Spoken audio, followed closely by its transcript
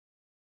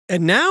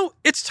And now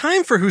it's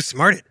time for Who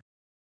Smarted.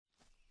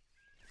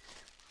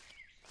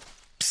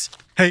 Psst,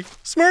 hey,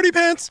 Smarty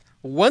Pants.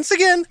 Once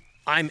again,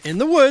 I'm in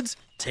the woods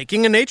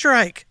taking a nature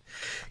hike.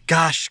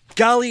 Gosh,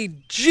 golly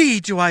gee,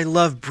 do I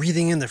love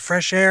breathing in the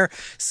fresh air,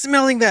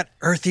 smelling that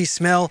earthy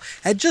smell,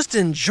 and just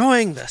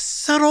enjoying the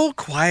subtle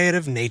quiet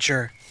of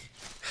nature.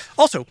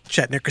 Also,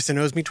 Chet Nickerson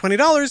owes me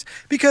 $20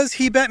 because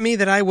he bet me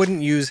that I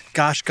wouldn't use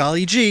gosh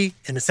golly gee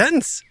in a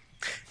sentence.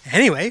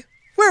 Anyway,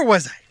 where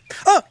was I?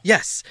 Oh,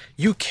 yes,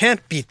 you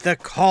can't beat the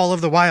call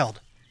of the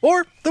wild,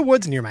 or the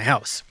woods near my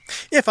house.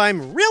 If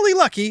I'm really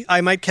lucky, I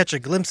might catch a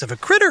glimpse of a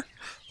critter.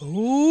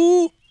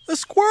 Ooh, a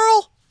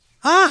squirrel.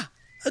 Ah,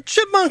 a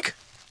chipmunk.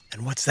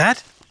 And what's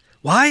that?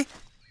 Why,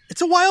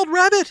 it's a wild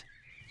rabbit.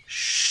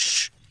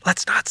 Shh,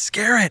 let's not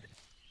scare it.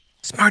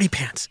 Smarty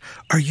Pants,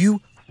 are you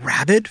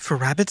rabid for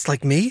rabbits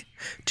like me?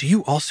 Do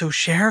you also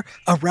share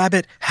a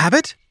rabbit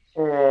habit?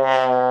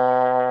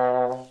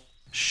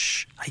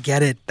 Shh, I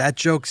get it. That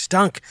joke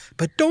stunk,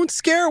 but don't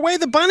scare away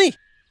the bunny.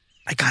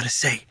 I gotta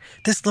say,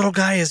 this little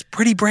guy is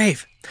pretty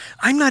brave.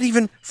 I'm not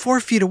even 4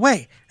 feet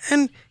away,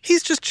 and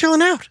he's just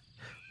chilling out.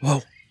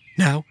 Whoa,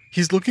 now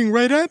he's looking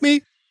right at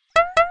me.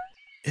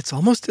 It's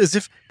almost as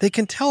if they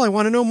can tell I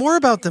want to know more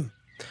about them.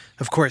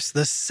 Of course,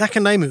 the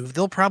second I move,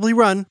 they'll probably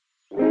run.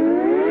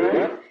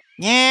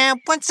 Yeah,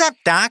 what's up,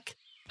 Doc?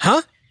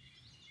 Huh?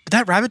 Did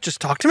that rabbit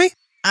just talk to me?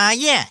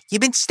 Yeah, you've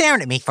been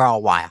staring at me for a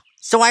while,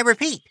 so I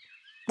repeat.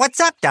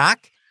 What's up, Doc?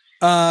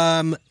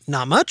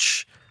 Not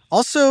much.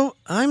 Also,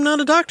 I'm not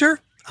a doctor.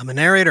 I'm a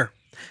narrator.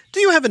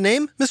 Do you have a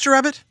name, Mr.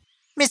 Rabbit?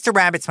 Mr.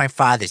 Rabbit's my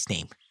father's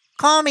name.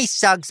 Call me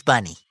Suggs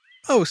Bunny.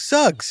 Oh,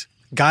 Suggs.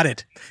 Got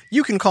it.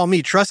 You can call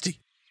me Trusty.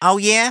 Oh,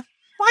 yeah?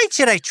 Why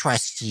should I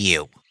trust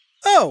you?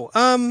 Oh,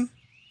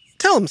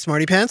 tell him,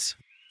 Smarty Pants.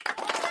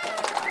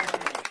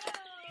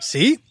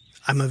 See?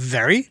 I'm a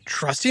very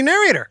trusty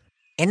narrator.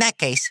 In that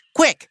case,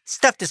 quick,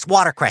 stuff this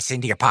watercress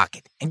into your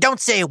pocket, and don't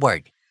say a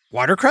word.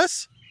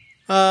 Watercress?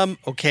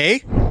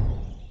 Okay.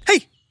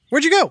 Hey,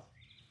 where'd you go?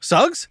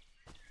 Suggs?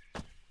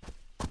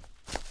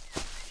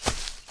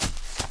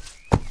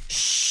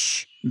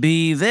 Shh.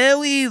 Be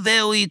very,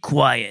 very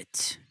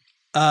quiet.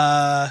 Who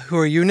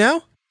are you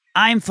now?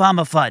 I'm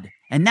Farmer Fudd,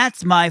 and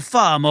that's my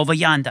farm over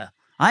yonder.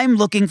 I'm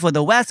looking for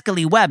the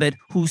rascally rabbit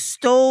who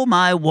stole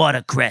my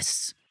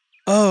watercress.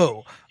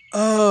 Oh,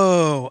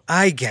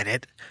 I get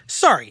it.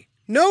 Sorry,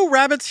 no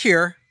rabbits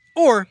here,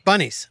 or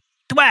bunnies.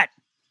 Twat!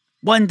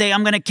 One day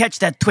I'm gonna catch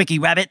that twicky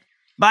rabbit.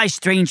 Bye,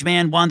 strange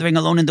man wandering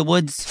alone in the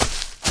woods.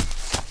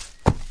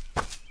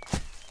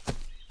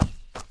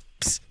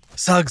 Psst,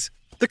 Suggs,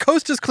 the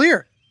coast is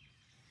clear.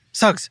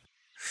 Suggs.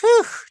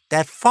 Whew,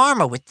 that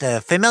farmer with the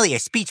familiar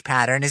speech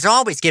pattern is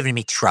always giving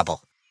me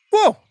trouble.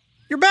 Whoa,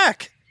 you're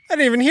back. I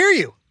didn't even hear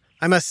you.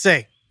 I must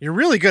say, you're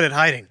really good at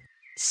hiding.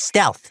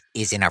 Stealth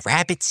is in a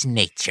rabbit's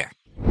nature.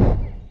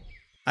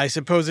 I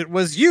suppose it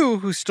was you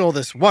who stole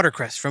this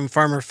watercress from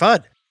Farmer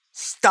Fudd.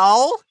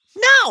 Stole?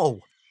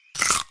 No!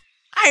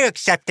 I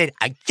accepted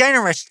a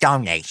generous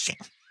donation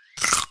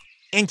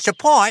in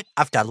support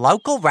of the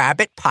local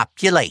rabbit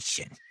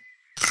population.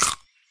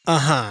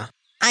 Uh-huh.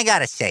 I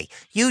gotta say,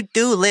 you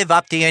do live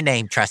up to your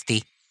name,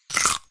 Trusty.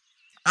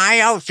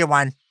 I owe you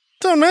one.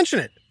 Don't mention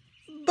it.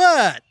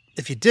 But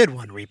if you did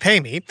want to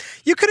repay me,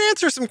 you could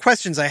answer some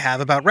questions I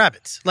have about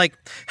rabbits. Like,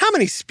 how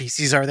many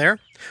species are there?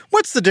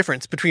 What's the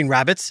difference between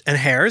rabbits and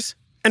hares?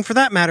 And for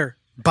that matter,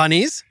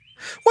 bunnies?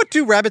 What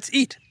do rabbits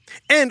eat?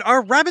 And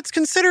are rabbits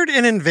considered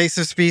an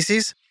invasive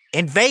species?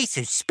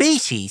 Invasive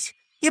species?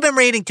 You've been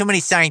reading too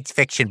many science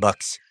fiction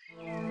books.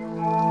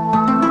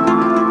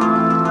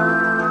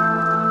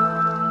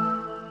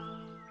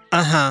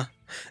 Uh-huh.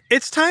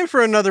 It's time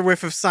for another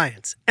whiff of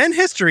science and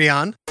history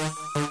on...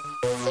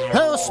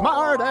 Who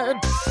smarted?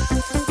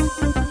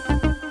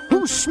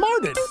 Who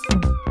smarted?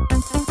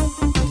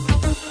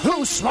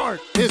 Who's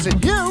smart? Is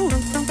it you?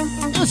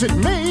 Is it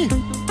me?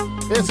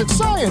 Is it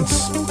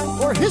science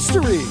or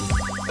history?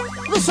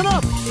 Listen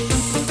up,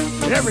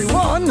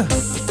 everyone.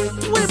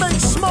 We make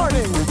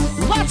smarting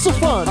lots of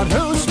fun on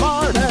Who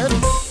Smarted.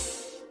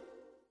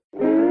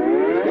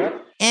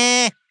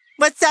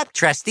 What's up,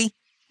 Trusty?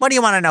 What do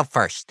you want to know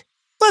first?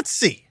 Let's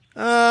see.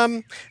 How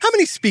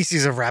many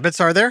species of rabbits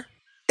are there?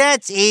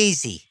 That's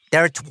easy.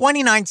 There are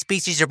 29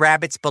 species of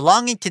rabbits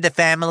belonging to the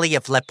family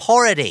of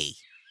Leporidae.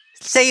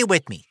 Say it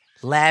with me.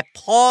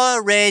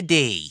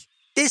 Leporidae.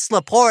 This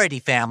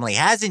Leporidae family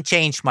hasn't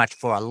changed much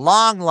for a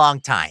long, long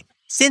time.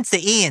 Since the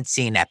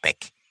Eocene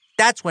epoch.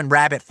 That's when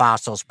rabbit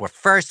fossils were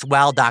first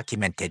well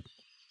documented.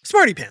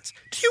 Smarty Pants,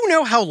 do you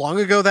know how long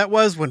ago that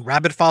was when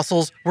rabbit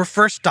fossils were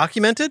first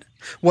documented?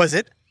 Was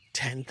it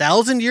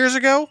 10,000 years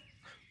ago?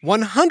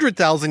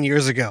 100,000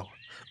 years ago?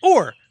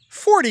 Or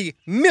 40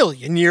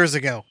 million years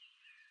ago?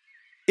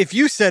 If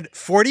you said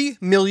 40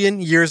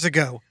 million years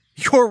ago,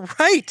 you're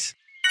right.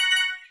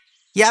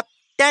 Yep,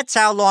 that's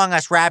how long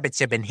us rabbits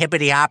have been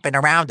hippity-hopping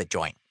around the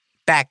joint.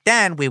 Back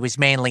then, we was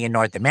mainly in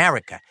North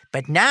America,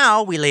 but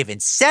now we live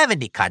in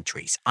 70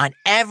 countries on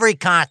every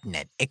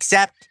continent,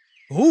 except...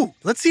 Ooh,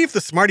 let's see if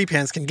the Smarty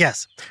Pants can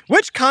guess.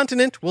 Which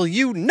continent will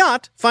you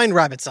not find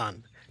rabbits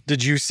on?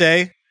 Did you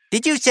say?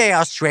 Did you say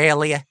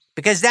Australia?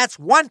 Because that's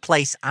one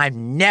place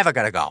I'm never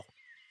gonna go.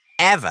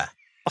 Ever.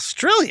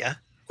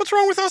 Australia? What's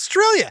wrong with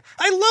Australia?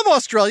 I love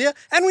Australia,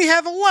 and we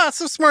have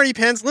lots of Smarty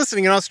Pants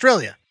listening in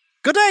Australia.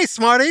 Good day,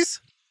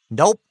 Smarties.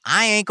 Nope,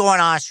 I ain't going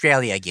to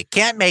Australia. You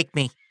can't make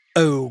me.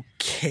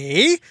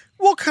 Okay,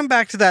 we'll come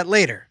back to that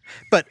later.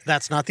 But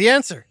that's not the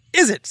answer,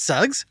 is it,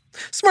 Suggs?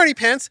 Smarty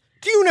Pants,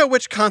 do you know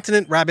which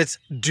continent rabbits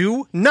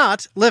do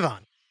not live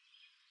on?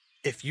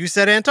 If you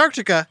said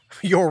Antarctica,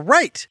 you're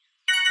right.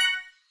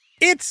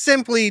 It's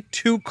simply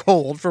too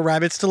cold for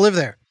rabbits to live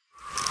there.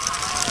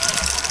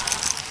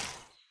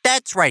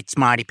 That's right,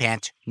 Smarty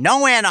Pants.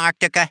 No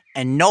Antarctica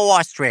and no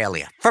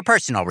Australia, for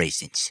personal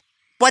reasons.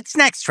 What's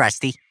next,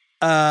 Trusty?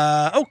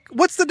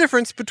 What's the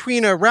difference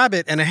between a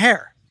rabbit and a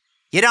hare?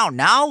 You don't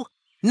know?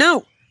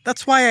 No,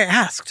 that's why I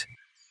asked.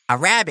 A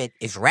rabbit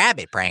is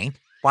rabbit-brained,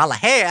 while a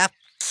hare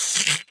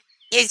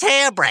is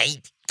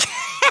hare-brained.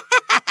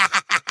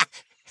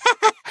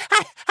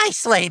 I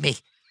slay me.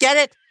 Get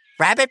it?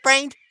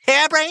 Rabbit-brained?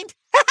 Hare-brained?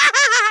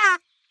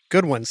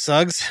 Good one,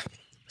 Suggs.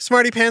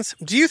 Smarty Pants,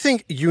 do you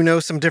think you know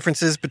some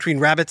differences between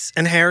rabbits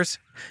and hares?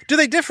 Do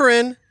they differ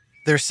in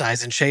their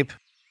size and shape?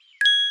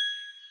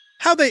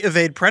 How they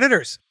evade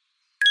predators?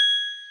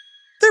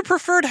 Their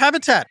preferred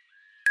habitat?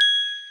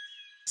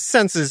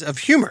 Senses of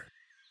humor?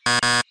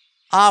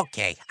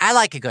 Okay, I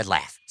like a good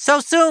laugh. So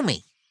sue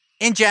me.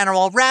 In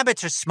general,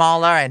 rabbits are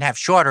smaller and have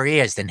shorter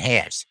ears than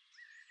hares.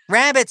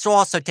 Rabbits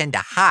also tend to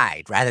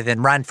hide rather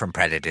than run from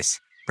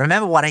predators.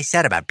 Remember what I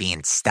said about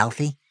being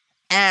stealthy?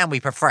 And we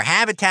prefer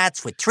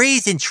habitats with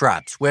trees and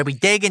shrubs where we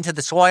dig into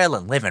the soil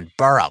and live in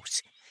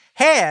burrows.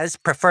 Hares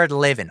prefer to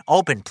live in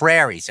open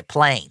prairies or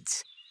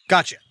plains.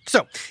 Gotcha.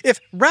 So,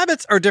 if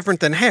rabbits are different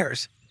than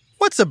hares,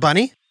 what's a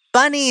bunny?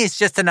 Bunny is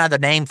just another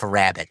name for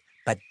rabbit,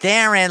 but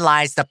therein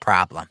lies the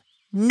problem.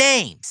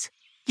 Names.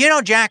 You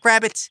know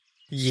jackrabbits?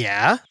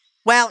 Yeah.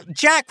 Well,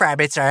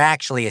 jackrabbits are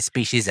actually a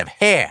species of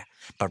hare,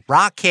 but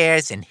rock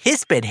hares and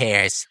hispid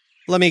hares...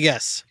 Let me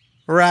guess.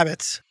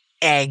 Rabbits.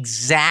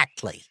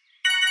 Exactly.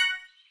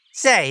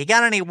 Say, you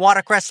got any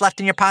watercress left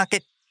in your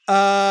pocket?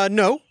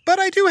 No, but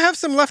I do have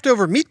some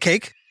leftover meat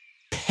cake.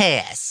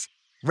 Pass.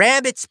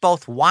 Rabbits,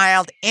 both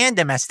wild and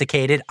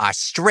domesticated, are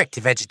strict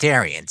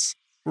vegetarians.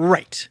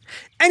 Right.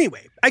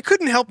 Anyway, I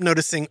couldn't help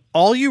noticing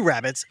all you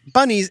rabbits,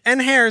 bunnies,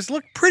 and hares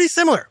look pretty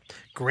similar.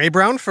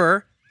 Gray-brown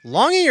fur,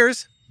 long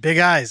ears, big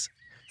eyes.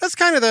 That's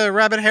kind of the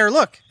rabbit-hare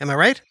look, am I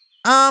right?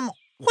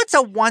 What's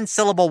a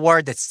one-syllable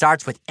word that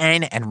starts with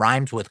N and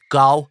rhymes with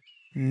go?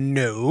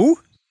 No.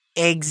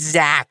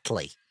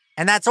 Exactly.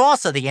 And that's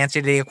also the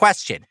answer to your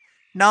question.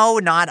 No,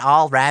 not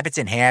all rabbits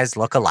and hares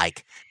look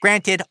alike.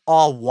 Granted,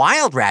 all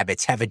wild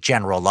rabbits have a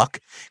general look.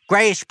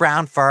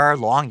 Grayish-brown fur,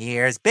 long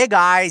ears, big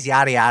eyes,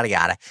 yada, yada,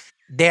 yada.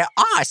 There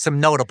are some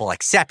notable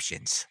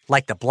exceptions,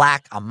 like the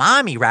black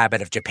Amami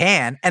rabbit of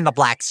Japan and the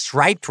black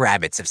striped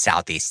rabbits of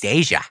Southeast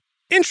Asia.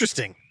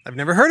 Interesting. I've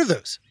never heard of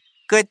those.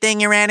 Good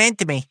thing you ran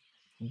into me.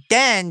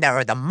 Then there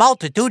are the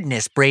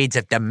multitudinous breeds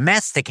of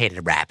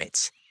domesticated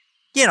rabbits.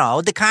 You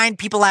know, the kind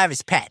people have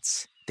as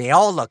pets. They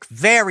all look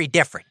very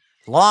different.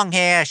 Long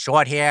hair,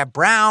 short hair,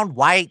 brown,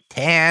 white,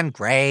 tan,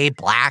 gray,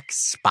 black,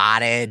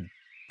 spotted.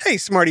 Hey,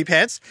 Smarty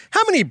Pants,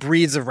 how many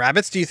breeds of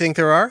rabbits do you think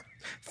there are?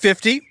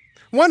 50,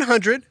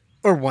 100,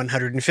 or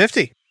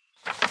 150?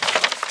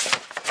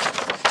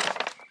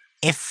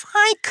 If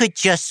I could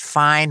just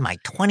find my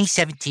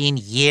 2017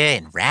 Year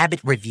in Rabbit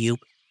Review.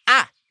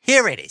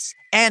 Here it is.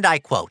 And I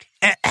quote,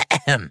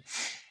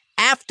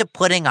 after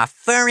putting our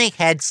furry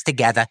heads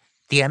together,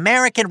 the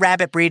American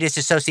Rabbit Breeders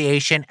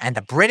Association and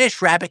the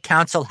British Rabbit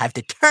Council have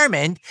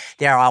determined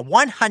there are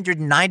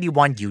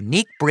 191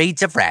 unique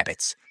breeds of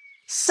rabbits.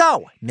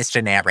 So,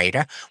 Mr.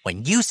 Narrator,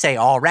 when you say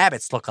all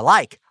rabbits look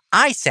alike,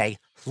 I say,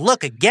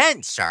 look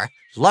again, sir.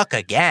 Look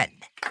again.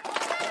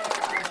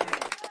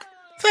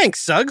 Thanks,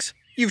 Suggs.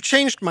 You've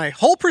changed my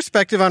whole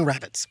perspective on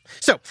rabbits.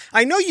 So,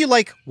 I know you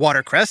like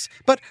watercress,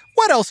 but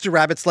what else do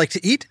rabbits like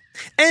to eat?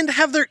 And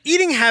have their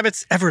eating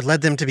habits ever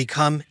led them to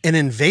become an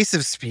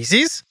invasive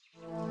species?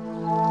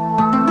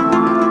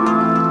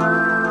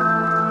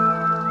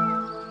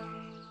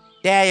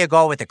 There you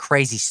go with the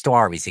crazy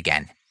stories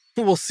again.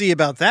 We'll see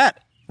about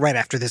that right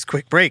after this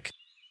quick break.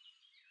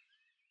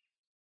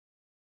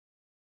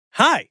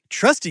 Hi,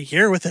 Trusty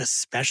here with a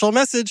special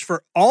message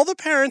for all the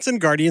parents and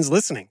guardians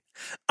listening.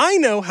 I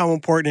know how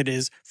important it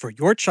is for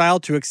your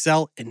child to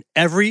excel in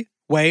every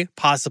way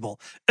possible,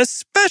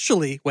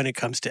 especially when it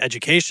comes to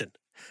education.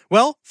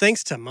 Well,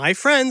 thanks to my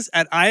friends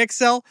at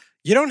iExcel,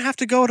 you don't have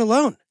to go it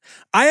alone.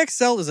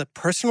 iExcel is a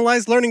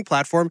personalized learning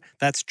platform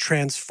that's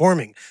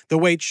transforming the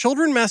way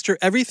children master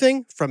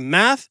everything from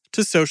math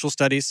to social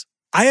studies.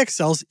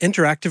 iExcel's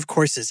interactive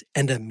courses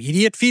and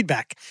immediate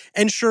feedback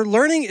ensure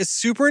learning is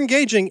super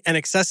engaging and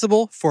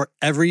accessible for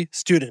every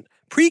student,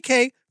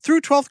 pre-K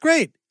through 12th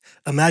grade.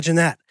 Imagine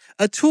that,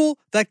 a tool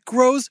that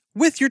grows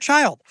with your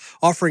child,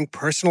 offering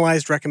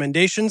personalized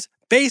recommendations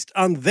based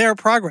on their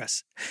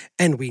progress.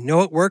 And we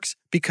know it works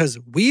because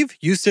we've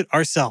used it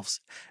ourselves.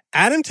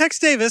 Adam Tex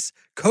Davis,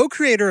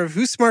 co-creator of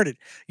Who Smarted,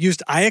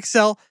 used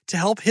IXL to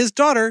help his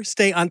daughter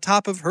stay on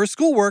top of her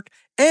schoolwork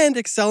and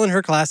excel in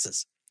her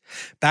classes.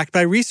 Backed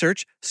by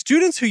research,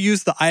 students who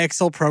use the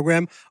IXL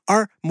program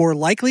are more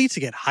likely to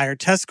get higher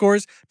test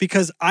scores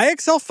because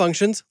IXL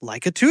functions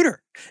like a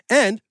tutor.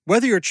 And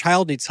whether your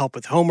child needs help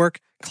with homework,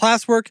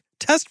 classwork,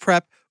 test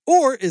prep,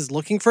 or is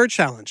looking for a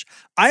challenge,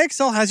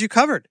 IXL has you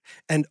covered,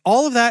 and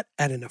all of that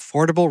at an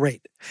affordable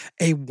rate.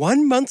 A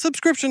 1-month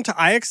subscription to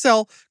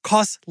IXL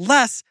costs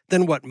less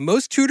than what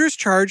most tutors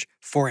charge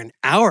for an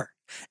hour.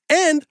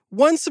 And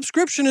one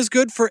subscription is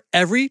good for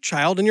every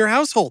child in your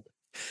household.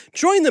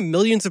 Join the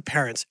millions of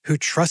parents who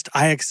trust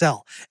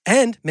IXL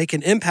and make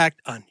an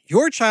impact on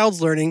your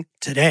child's learning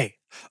today.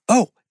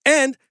 Oh,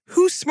 and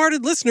Who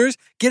Smarted listeners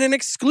get an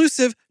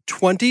exclusive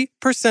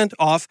 20%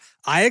 off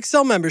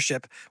IXL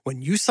membership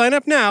when you sign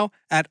up now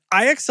at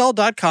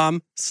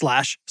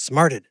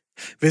IXL.com/smarted.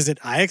 Visit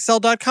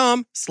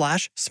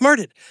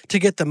IXL.com/smarted to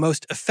get the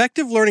most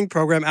effective learning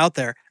program out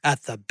there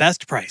at the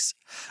best price.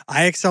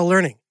 IXL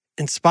Learning.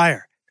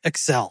 Inspire.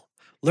 Excel.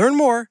 Learn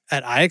more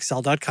at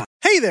IXL.com.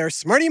 Hey there,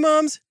 Smarty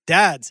moms,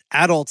 dads,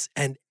 adults,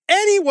 and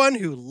anyone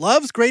who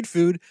loves great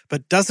food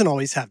but doesn't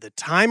always have the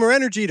time or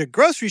energy to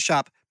grocery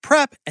shop,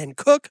 prep, and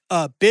cook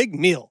a big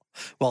meal.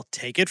 Well,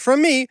 take it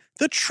from me,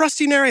 the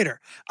trusty narrator.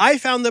 I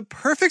found the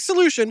perfect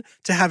solution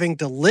to having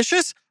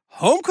delicious,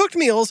 home-cooked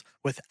meals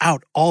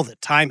without all the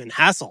time and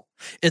hassle.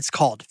 It's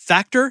called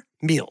Factor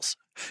Meals.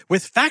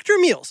 With Factor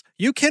Meals,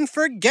 you can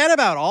forget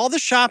about all the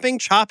shopping,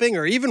 chopping,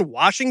 or even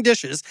washing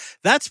dishes.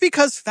 That's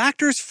because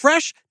Factor's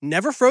fresh,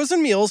 never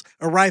frozen meals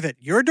arrive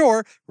at your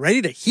door,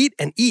 ready to heat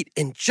and eat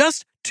in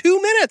just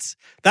 2 minutes.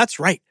 That's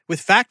right. With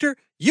Factor,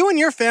 you and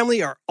your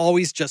family are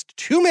always just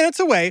 2 minutes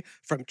away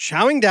from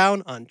chowing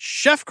down on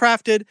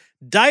chef-crafted,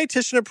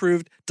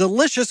 dietitian-approved,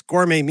 delicious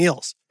gourmet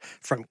meals.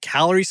 From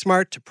Calorie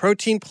Smart to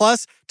Protein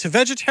Plus to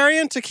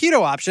vegetarian to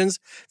keto options,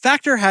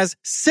 Factor has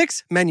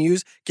 6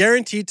 menus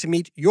guaranteed to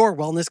meet your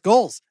wellness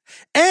goals.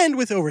 And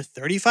with over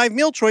 35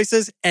 meal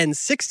choices and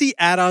 60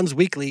 add-ons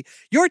weekly,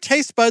 your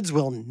taste buds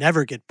will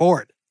never get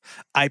bored.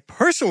 I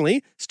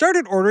personally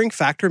started ordering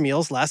Factor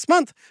meals last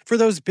month for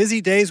those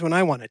busy days when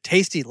I want a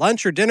tasty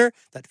lunch or dinner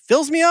that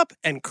fills me up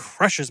and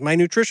crushes my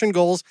nutrition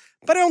goals,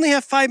 but I only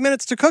have 5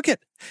 minutes to cook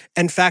it.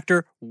 And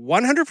Factor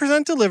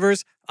 100%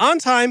 delivers on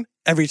time,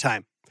 every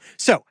time.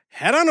 So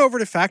head on over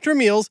to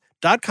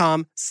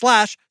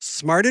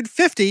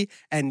factormeals.com/smarted50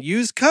 and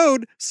use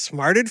code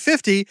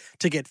SMARTED50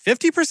 to get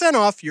 50%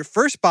 off your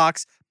first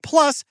box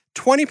plus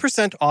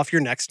 20% off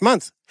your next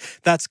month.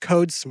 That's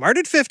code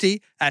SMARTED50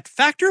 at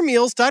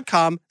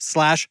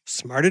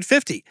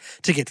factormeals.com/smarted50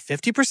 to get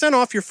 50%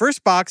 off your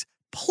first box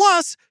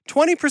plus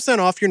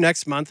 20% off your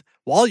next month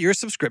while your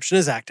subscription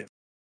is active.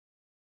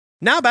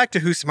 Now back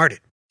to Who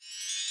Smarted.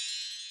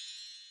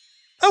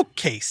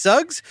 Okay,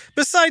 Suggs,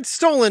 besides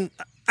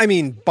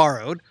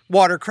borrowed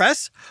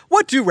watercress,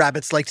 what do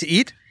rabbits like to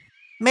eat?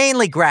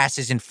 Mainly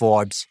grasses and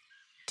forbs.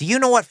 Do you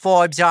know what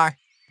forbs are?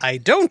 I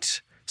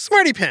don't.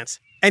 Smarty Pants,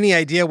 any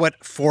idea what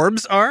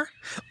forbs are?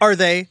 Are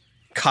they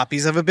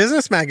copies of a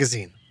business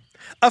magazine,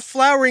 a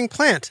flowering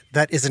plant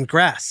that isn't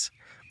grass,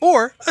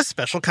 or a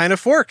special kind of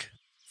fork?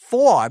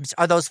 Forbs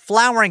are those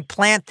flowering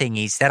plant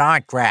thingies that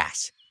aren't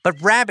grass.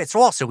 But rabbits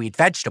also eat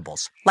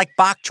vegetables, like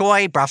bok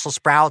choy, Brussels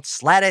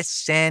sprouts,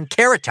 lettuce, and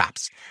carrot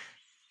tops.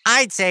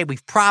 I'd say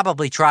we've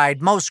probably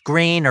tried most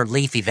green or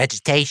leafy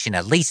vegetation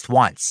at least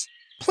once.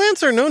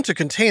 Plants are known to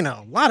contain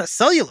a lot of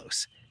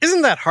cellulose.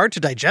 Isn't that hard to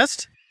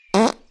digest?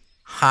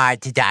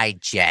 Hard to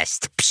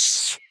digest.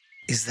 Psh.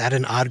 Is that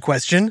an odd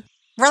question?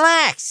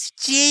 Relax.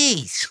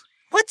 Jeez.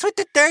 What's with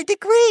the 3rd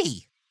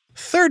degree?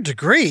 3rd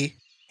degree?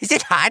 Is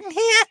it hot in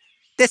here?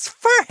 This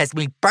fur has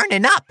me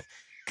burning up.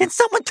 Can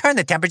someone turn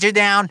the temperature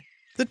down?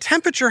 The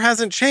temperature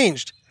hasn't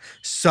changed.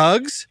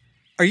 Suggs,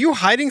 are you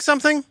hiding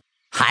something?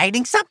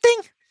 Hiding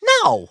something?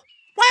 No.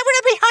 Why would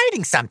I be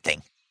hiding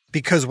something?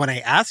 Because when I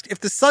asked if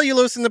the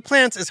cellulose in the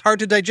plants is hard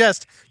to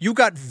digest, you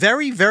got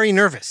very, very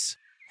nervous.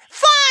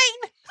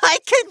 Fine! I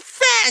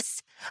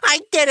confess!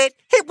 I did it!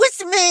 It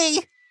was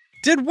me!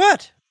 Did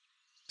what?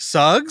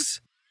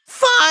 Suggs?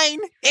 Fine!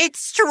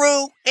 It's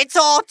true! It's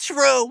all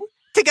true!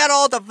 To get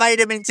all the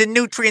vitamins and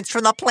nutrients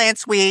from the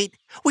plants we eat,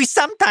 we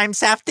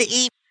sometimes have to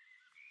eat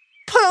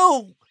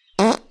poo!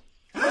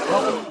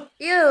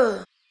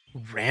 Ew.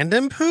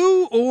 Random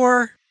poo,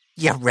 or?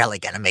 You're really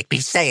gonna make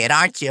me say it,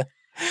 aren't you?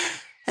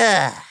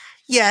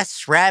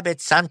 Yes,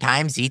 rabbits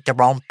sometimes eat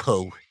their own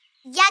poo.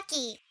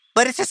 Yucky.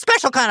 But it's a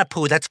special kind of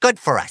poo that's good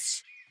for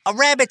us. A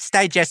rabbit's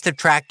digestive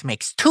tract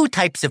makes 2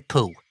 types of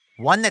poo.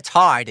 One that's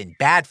hard and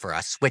bad for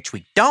us, which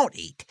we don't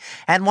eat,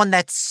 and one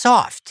that's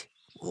soft,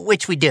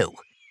 which we do.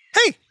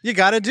 Hey, you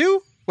gotta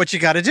do what you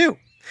gotta do.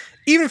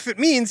 Even if it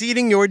means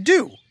eating your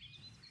do.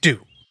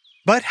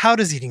 But how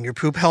does eating your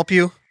poop help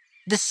you?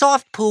 The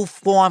soft poo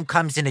form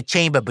comes in a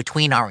chamber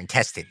between our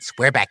intestines,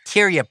 where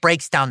bacteria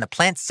breaks down the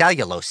plant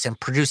cellulose and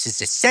produces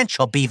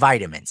essential B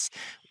vitamins.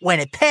 When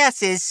it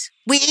passes,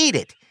 we eat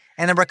it,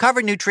 and the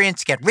recovered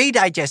nutrients get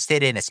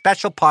redigested in a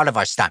special part of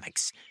our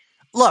stomachs.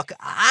 Look,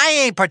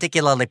 I ain't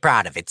particularly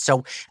proud of it,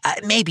 so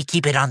maybe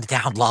keep it on the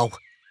down low.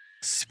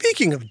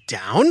 Speaking of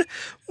down,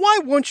 why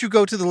won't you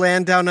go to the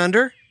land down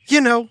under? You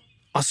know,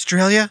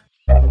 Australia.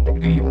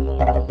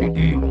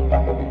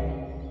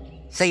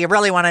 So you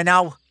really want to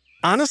know?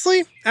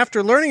 Honestly,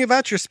 after learning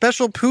about your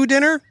special poo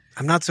dinner,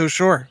 I'm not so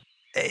sure.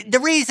 The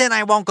reason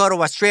I won't go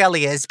to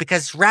Australia is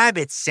because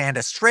rabbits and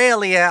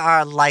Australia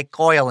are like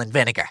oil and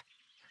vinegar.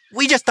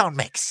 We just don't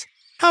mix.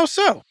 How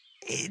so?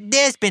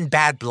 There's been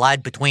bad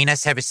blood between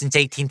us ever since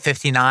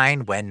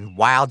 1859 when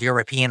wild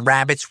European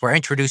rabbits were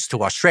introduced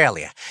to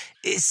Australia.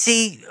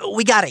 See,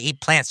 we gotta eat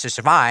plants to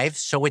survive,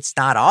 so it's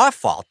not our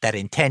fault that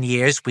in 10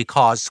 years we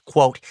caused,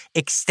 quote,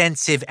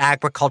 extensive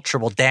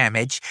agricultural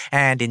damage,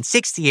 and in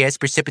 60 years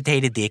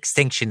precipitated the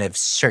extinction of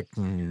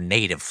certain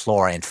native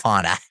flora and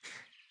fauna.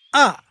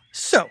 Ah,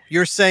 so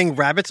you're saying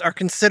rabbits are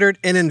considered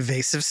an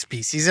invasive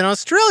species in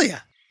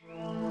Australia?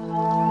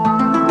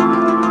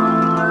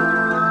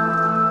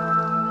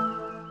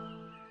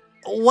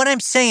 What I'm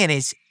saying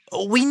is,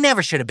 we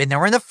never should have been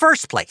there in the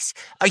first place.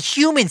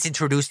 Humans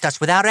introduced us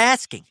without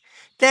asking.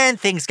 Then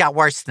things got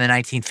worse in the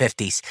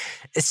 1950s.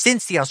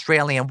 Since the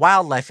Australian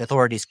wildlife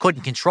authorities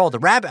couldn't control the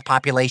rabbit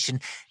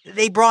population,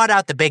 they brought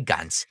out the big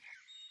guns.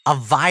 A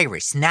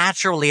virus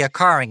naturally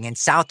occurring in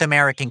South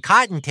American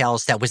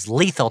cottontails that was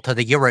lethal to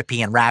the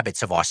European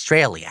rabbits of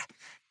Australia.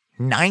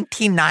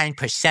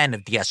 99%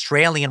 of the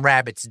Australian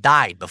rabbits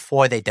died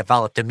before they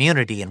developed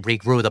immunity and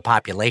regrew the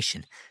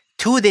population.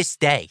 To this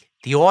day,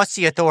 the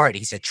Aussie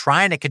authorities are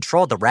trying to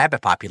control the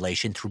rabbit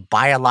population through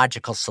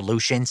biological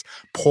solutions,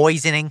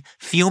 poisoning,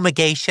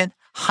 fumigation,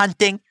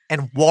 hunting,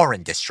 and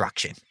warren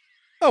destruction.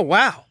 Oh,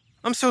 wow.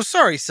 I'm so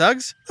sorry,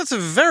 Suggs. That's a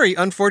very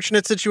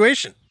unfortunate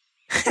situation.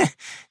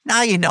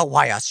 Now you know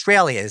why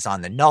Australia is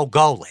on the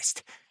no-go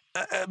list.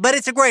 But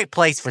it's a great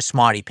place for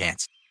smarty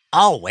pants.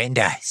 Oh, and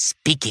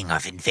speaking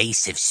of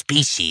invasive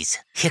species,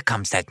 here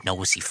comes that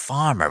nosy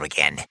farmer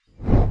again.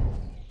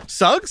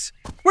 Suggs?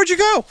 Where'd you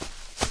go?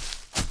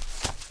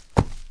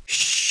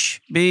 Shh,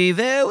 be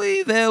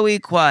very, very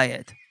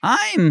quiet.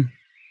 I'm...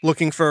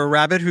 Looking for a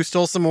rabbit who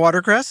stole some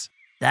watercress?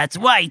 That's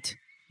right.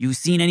 You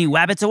seen any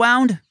rabbits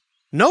around?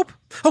 Nope.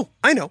 Oh,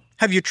 I know.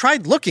 Have you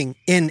tried looking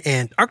in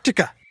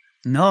Antarctica?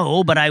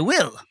 No, but I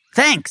will.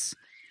 Thanks.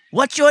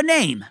 What's your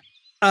name?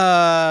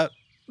 The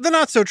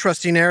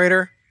not-so-trusty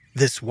narrator.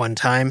 This one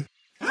time.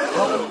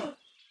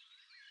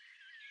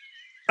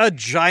 A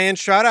giant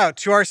shout-out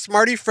to our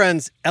smarty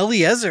friends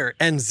Eliezer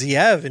and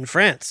Ziev in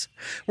France.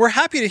 We're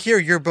happy to hear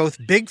you're both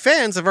big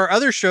fans of our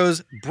other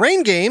shows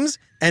Brain Games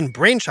and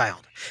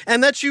Brainchild,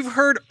 and that you've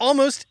heard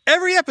almost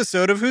every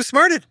episode of Who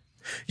Smarted.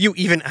 You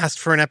even asked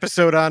for an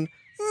episode on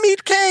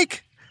meat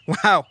cake.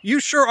 Wow, you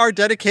sure are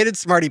dedicated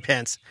smarty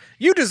pants.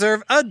 You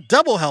deserve a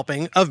double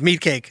helping of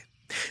meat cake.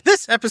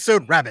 This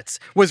episode, Rabbits,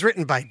 was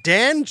written by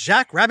Dan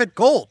Jack Rabbit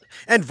Gold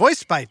and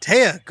voiced by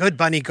Taya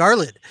Goodbunny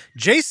Garland,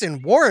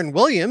 Jason Warren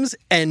Williams,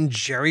 and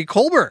Jerry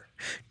Colbert.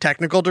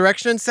 Technical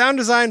direction and sound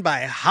design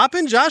by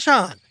Hoppin' Josh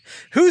Hahn.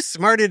 Who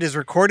Smarted is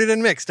recorded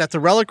and mixed at the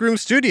Relic Room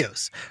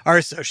Studios. Our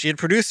associate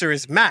producer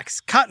is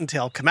Max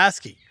Cottontail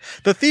Kamaski.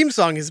 The theme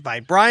song is by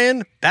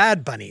Brian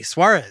Bad Bunny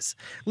Suarez.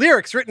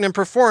 Lyrics written and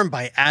performed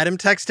by Adam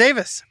Tex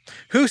Davis.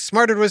 Who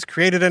Smarted was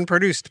created and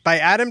produced by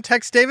Adam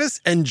Tex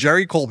Davis and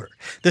Jerry Colbert.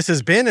 This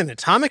has been an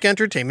Atomic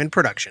Entertainment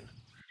production.